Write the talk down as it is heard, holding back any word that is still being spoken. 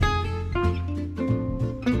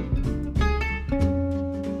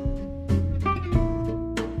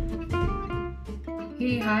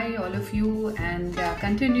of you, and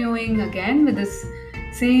continuing again with this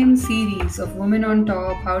same series of Women on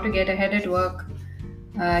Top, How to Get Ahead at Work.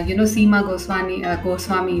 Seema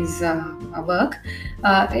Goswami's work.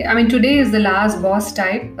 Today is the last boss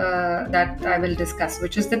type that I will discuss,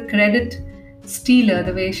 which is the credit stealer,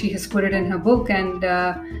 the way she has put it in her book. And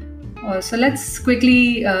so let's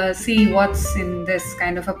quickly see what's in this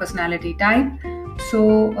kind of a personality type. So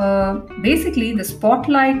basically, the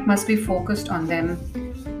spotlight must be focused on them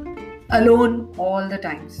alone all the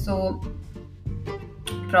time. So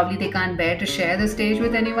probably they can't bear to share the stage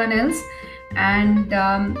with anyone else, and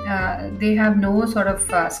they have no sort of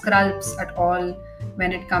scruples at all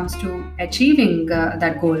when it comes to achieving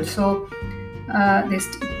that goal. So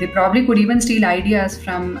they probably could even steal ideas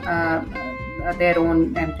from their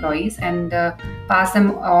own employees and pass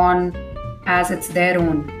them on as it's their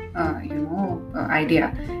own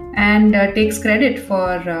idea, and takes credit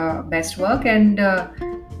for best work, and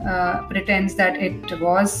pretends that it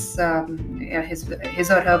was his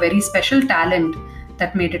or her very special talent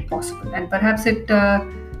that made it possible. And perhaps it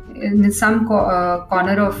in some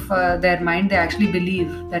corner of their mind, they actually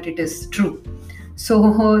believe that it is true. So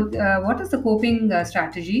what is the coping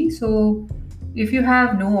strategy? So if you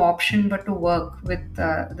have no option but to work with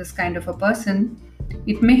this kind of a person,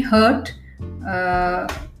 it may hurt,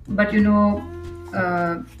 but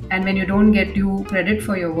and when you don't get due credit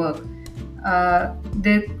for your work,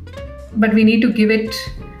 but we need to give it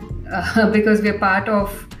because we're part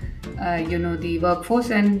of the workforce,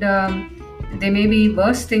 and there may be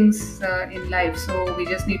worse things in life, so we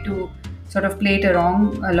just need to sort of play it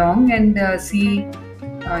along and see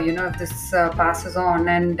if this passes on,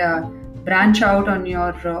 and branch out on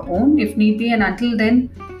your own if need be. And until then,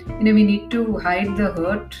 we need to hide the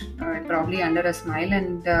hurt probably under a smile,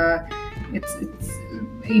 and it's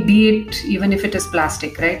be it even if it is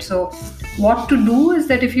plastic, right? So what to do is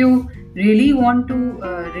that if you really want to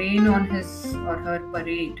rain on his or her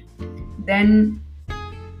parade, then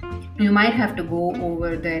you might have to go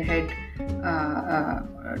over their head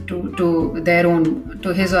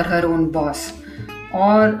to his or her own boss,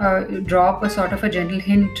 or drop a sort of a gentle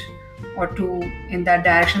hint or two in that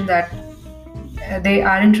direction, that they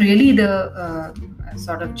aren't really the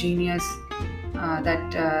sort of genius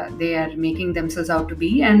that they are making themselves out to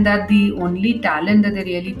be, and that the only talent that they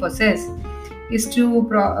really possess is to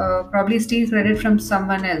probably steal credit from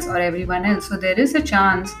someone else or everyone else. So there is a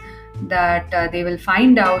chance that they will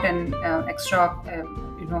find out and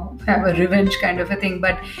have a revenge kind of a thing,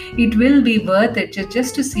 but it will be worth it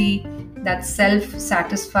just to see that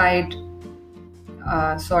self-satisfied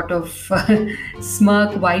sort of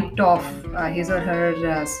smirk wiped off his or her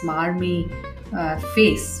smarmy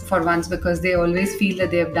face for once, because they always feel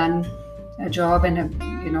that they have done a job and have,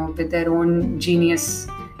 with their own genius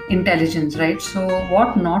intelligence, right? So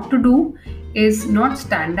what not to do is not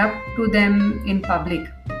stand up to them in public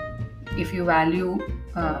if you value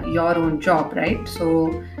your own job, right?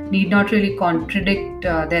 So need not really contradict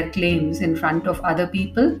their claims in front of other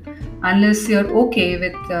people unless you're okay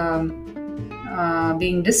with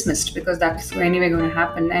being dismissed, because that's anyway going to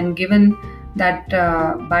happen. And given that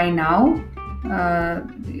by now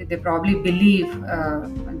they probably believe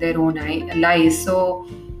their own lies, so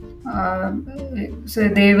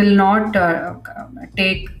they will not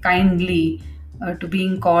take kindly to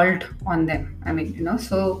being called on them.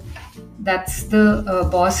 So that's the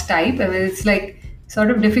boss type. It's like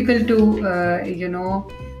sort of difficult to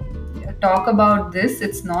talk about this.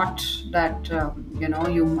 It's not that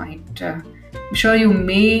you might I'm sure you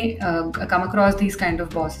may come across these kind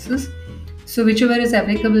of bosses. So whichever is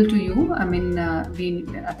applicable to you, we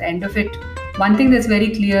at the end of it, one thing that's very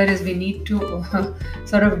clear is we need to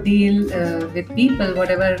sort of deal with people,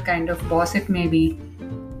 whatever kind of boss it may be,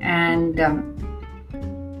 and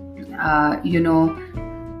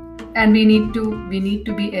and we need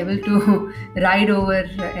to be able to ride over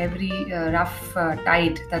every rough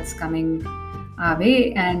tide that's coming our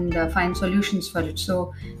way, and find solutions for it.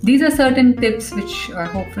 So these are certain tips which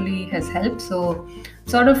hopefully has helped. So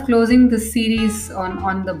sort of closing this series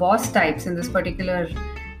on the boss types in this particular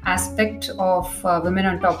aspect of Women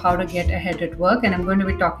on Top, How to Get Ahead at Work. And I'm going to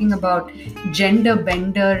be talking about gender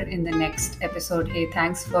bender in the next episode. Hey,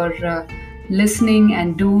 thanks for listening,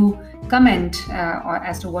 and do comment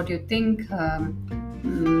as to what you think.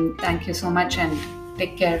 Thank you so much, and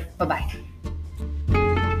take care. Bye-bye.